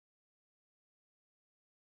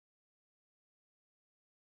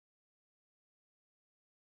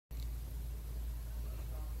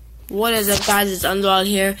What is up, guys? It's Underdog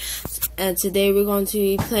here, and today we're going to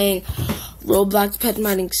be playing Roblox Pet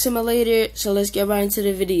Mining Simulator. So let's get right into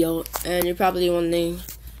the video. And you're probably wondering,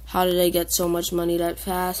 how did I get so much money that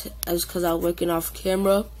fast? That's because I was working off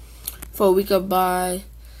camera for a week of buy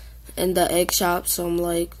in the egg shop. So I'm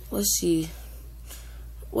like, let's see,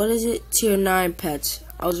 what is it? Tier 9 pets.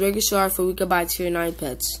 I was working so hard for a week of buy tier 9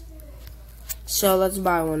 pets. So let's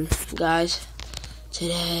buy one, guys.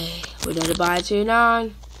 Today we're gonna buy tier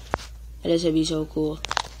 9. And this would be so cool.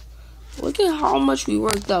 Look at how much we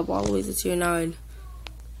worked up all the way to tier 9.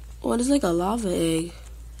 Oh, it's like a lava egg.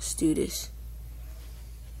 Let's do this.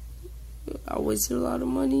 I wasted a lot of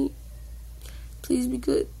money. Please be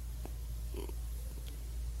good.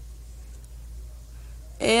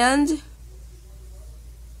 And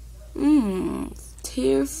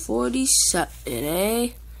tier 47, eh?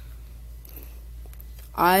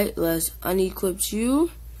 Alright, let's unequip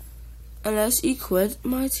you. And let's equip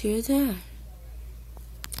my tier 10.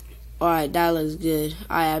 Alright, that looks good.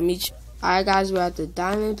 Alright, Alright, guys, we're at the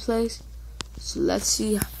diamond place. So let's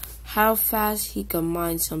see how fast he can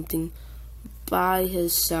mine something by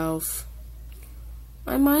himself.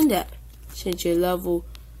 I mind that. Since you're level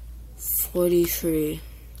 43.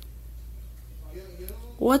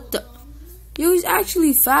 What the? Yo, he's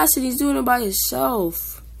actually fast and he's doing it by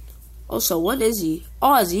himself. Also, what is he?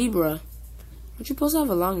 Oh, a zebra. Aren't you supposed to have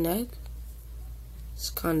a long neck? It's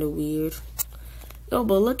kind of weird. Yo,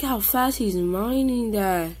 but look how fast he's mining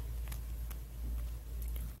that.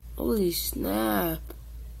 Holy snap.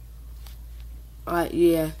 Alright,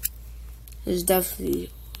 yeah. He's definitely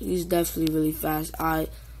really fast. Alright,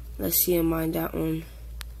 let's see him mine that one.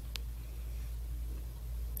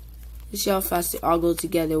 Let's see how fast they all go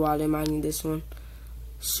together while they're mining this one.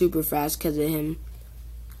 Super fast because of him.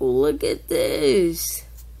 Look at this.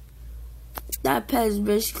 That pet is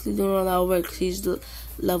basically doing all that work. He's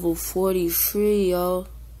level 43, yo.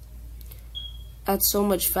 That's so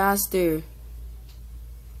much faster.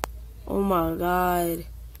 Oh my god.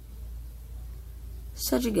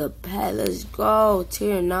 Such a good pet. Let's go.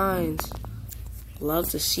 Tier 9s. Love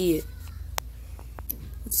to see it.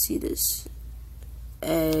 Let's see this.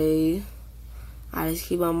 I just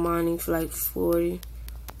keep on mining for like 40.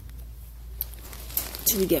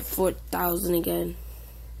 Till we get 4,000 again.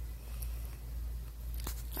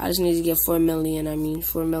 I just need to get 4 million.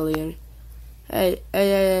 4 million.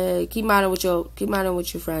 Hey, keep mining with your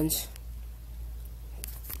friends.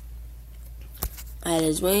 I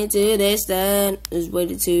just wait till they stand. Just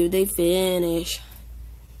wait till they finish.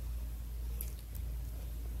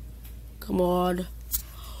 Come on.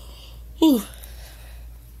 Whew.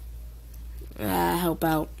 Help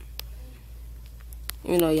out.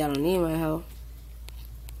 You know y'all don't need my help.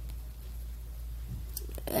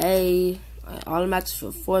 Hey. All the matches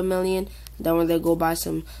for 4 million. Then when they go buy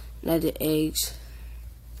some nether eggs.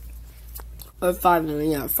 Or 5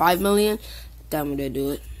 million. Yeah, 5 million. Then when they do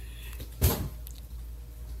it.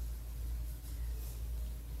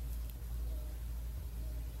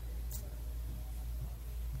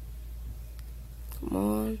 Come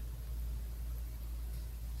on.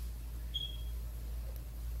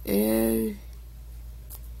 And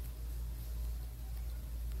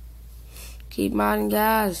keep mining,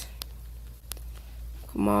 guys.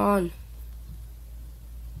 Come on.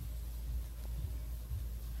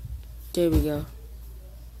 There we go.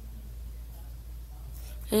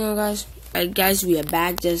 Hang on, guys. Alright, guys, we are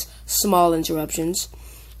back. Just small interruptions.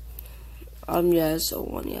 Yeah,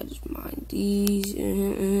 so just mind these.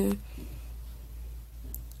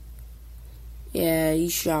 Yeah, you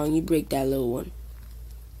strong. You break that little one.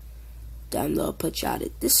 Then I'll put you out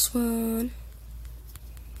at this one.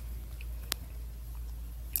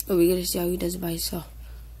 Oh, we gotta see how he does it by himself.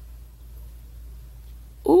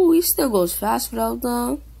 Oh, he still goes fast without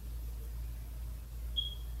them.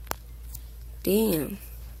 Damn.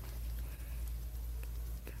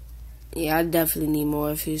 Yeah, I definitely need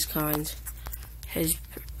more of his kinds. His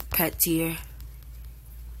pet tier.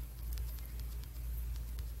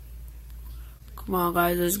 Come on,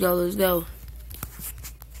 guys, let's go.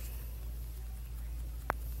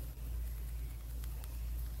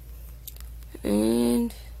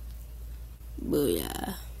 And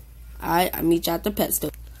booyah. Alright, I meet you at the pet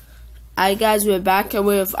store. Alright, guys, we're back here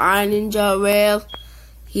with Iron Ninja Rail.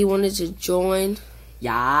 He wanted to join.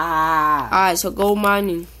 Yeah. Alright, so go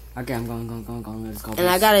mining. Okay, I'm going. Let's go. And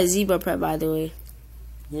I got a zebra pet, by the way.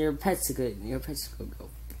 Your pet's good. Go.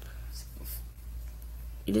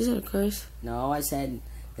 You just said a curse? No, I said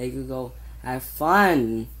they could go have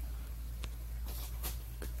fun.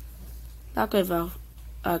 Not good, Val.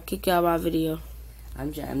 Kick you out of my video.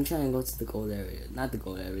 I'm trying to go to the gold area. Not the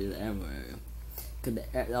gold area, the emerald area. Cause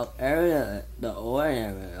the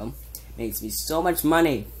ordinary makes me so much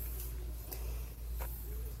money.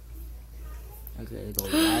 Okay, go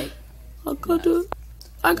right.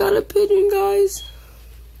 I got a pigeon, guys.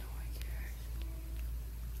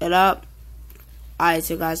 Get up. Alright,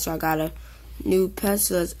 so guys, so I got a new pet,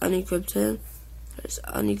 so let's unequip him. Let's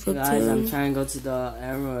unequip Guys, him. I'm trying to go to the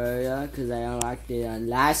emerald area because I unlocked it on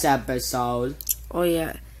last episode. Oh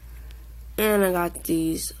yeah. And I got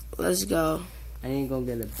these. Let's go. I need to go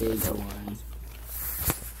get a big one.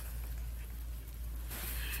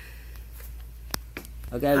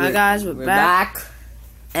 Okay, Alright guys, we're back. back.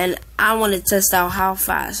 And I want to test out how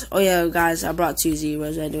fast. Oh yeah, guys, I brought 2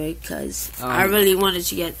 zeros anyway because I really wanted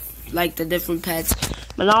to get like the different pets.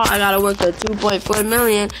 But now I gotta work at 2.4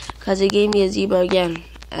 million because it gave me a zebra again,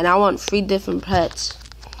 and I want 3 different pets.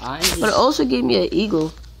 But it also gave me an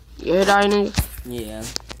eagle. You heard that, nigga? Yeah.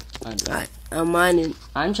 Alright, I'm mining.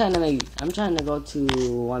 I'm trying to go to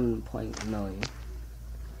 1 million.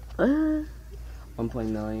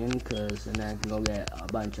 1 million because then I can go get a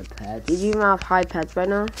bunch of pets. Did you even have high pets right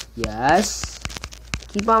now? Yes.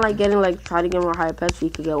 Keep on try to get more high pets so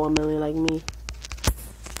you could get 1 million like me.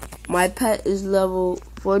 My pet is level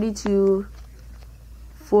 42,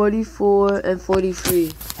 44, and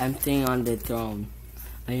 43. I'm sitting on the throne.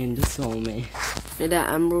 I am the soulmate. You're the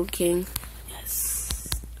Emerald King. Yes.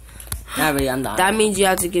 Not really, I'm the That means you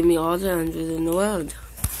have to give me all the hundreds in the world.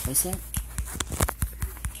 What's that?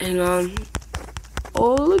 Hang on.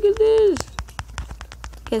 Oh, look at this.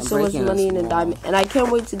 Get so much money in the diamond. And I can't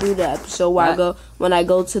wait to do the episode where when I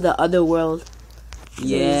go to the other world.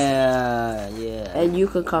 Yeah. And you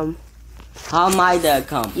could come. How am I to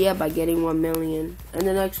come? Yeah, by getting 1 million in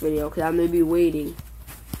the next video, because I'm going to be waiting.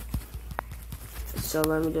 So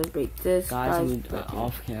let me just break this. Guys,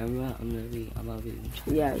 off camera, I'm gonna be.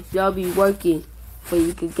 Yeah, y'all be working so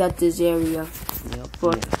you could get this area. Yep.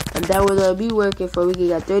 And then we're going to be working for we can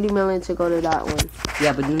get 30 million to go to that one.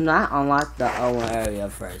 Yeah, but do not unlock the other area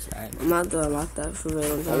first, right? I'm not going to unlock that for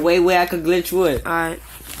real. Oh, wait, I could glitch through it. Alright.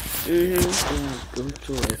 Glitch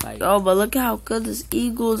through it. Oh, but look how good these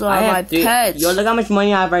eagles are. My pets. Yo, look how much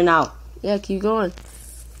money I have right now. Yeah, keep going.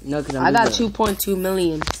 No, cause I got 2.2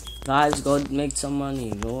 million. Guys, go make some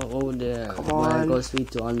money. Go over there. Come on. Go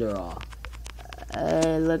speak to Underall.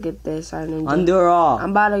 Hey, look at this. Underall.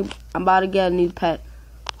 I'm about to get a new pet.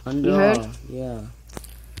 Underall. You heard? Yeah.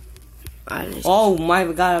 Oh my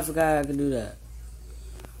god, I forgot I could do that.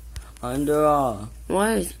 Underall.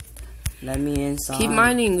 What? Let me inside. Keep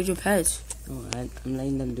mining with your pets. No, I'm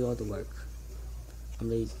letting them do all the work. I'm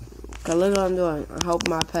lazy. Okay, look what I'm doing. I hope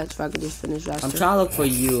my pets, if I could just finish that. I'm trying to look for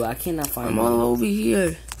you. I cannot find you. I'm all over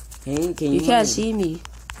here. Can you can't see me.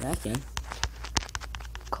 Yeah, I can.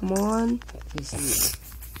 Come on. Let me see.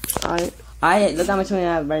 Alright, look how much money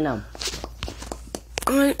I have right now.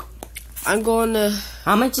 Alright. I'm going to...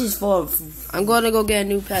 How much is for... I'm going to go get a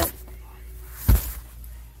new pet.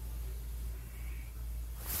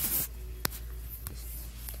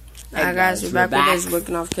 Alright guys, we're back with us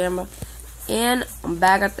working off camera. And I'm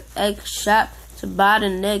back at the egg shop to buy the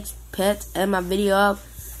next pet and my video up.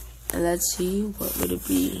 And let's see, what would it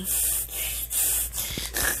be?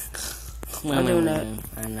 I'm doing that.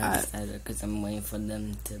 I'm not excited because I'm waiting for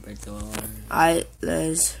them to break the wall. Alright,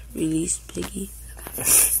 let's release Piggy.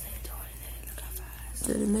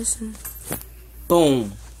 Did it missing?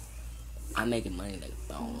 Boom. I'm making money like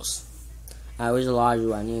balls. Alright, where's the large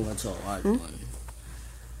one? I need to go to a large one.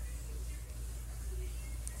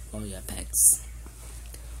 Oh yeah, pets.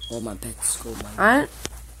 All my pets go my Alright.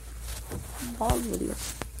 Pause video.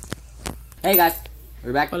 Hey guys,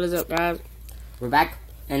 we're back. What is up, guys? We're back,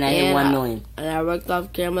 and I hit 1 million. And I worked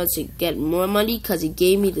off camera to get more money because he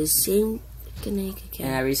gave me the same egg again.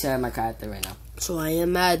 And I reset my character right now. So I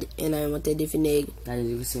am mad, and I want a different egg. As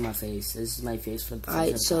you can see my face. This is my face for the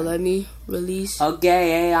Alright, so let me release.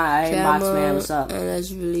 Okay, hey, Boxman, what's up? And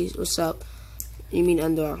let's release. What's up? You mean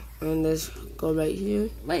under? And let's go right here.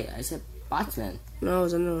 Wait, I said Boxman. No,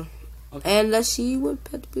 it's under. Okay. And let's see what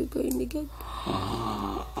pet we're going to get.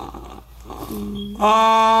 Oh,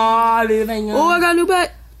 I got a new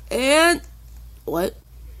pet. And what?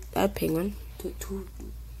 That penguin.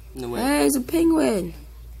 No, hey, it's a penguin.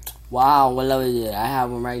 Wow, what level is it? I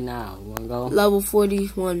have one right now. You wanna go? Level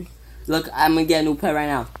 41. Look, I'm gonna get a new pet right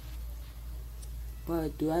now.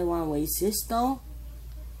 But do I want to waste this though?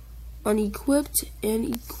 Unequipped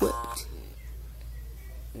and equipped.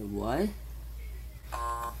 What?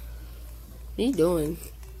 What are you doing?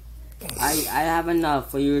 I have enough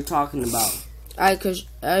for you were talking about. Cause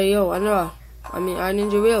yo, I know. I mean, I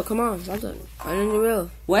Ninja Real. Come on, stop that. I Ninja Real.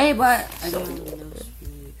 Wait, but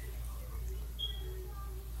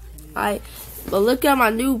But look at my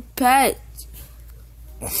new pet.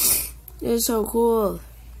 It's so cool.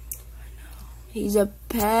 He's a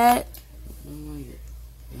pet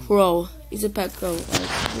crow. He's a pet crow.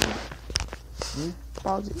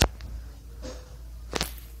 Pause it.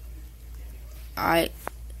 Alright.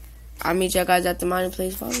 I'll meet you guys at the mining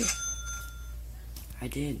place. Follow me. I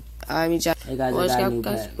did. I'll meet you. Hey guys, I got a new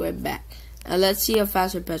pet. We're back. And let's see how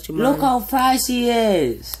fast our pets come on. Look how fast he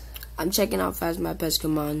is. I'm checking how fast my pets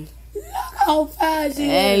come on. Look how fast he is.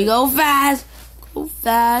 Hey, go fast. Go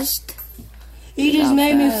fast. He just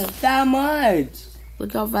made me that much.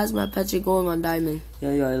 Look how fast my pets are going on diamond. Yo,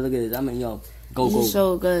 look at this. I mean, yo, go. This is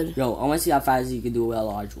so good. Yo, I want to see how fast you can do with a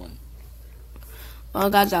large one. Well,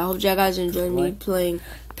 guys, I hope you guys enjoyed me playing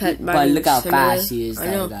Pet Mining. But look how Simulator. fast he is,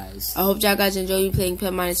 though, guys. I hope you guys enjoy me playing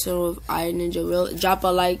Pet Mining Simulator with Iron Ninja Real. Drop a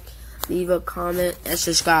like, leave a comment, and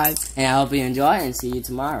subscribe. And I hope you enjoy and see you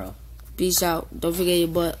tomorrow. Peace out. Don't forget your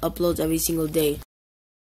boy uploads every single day.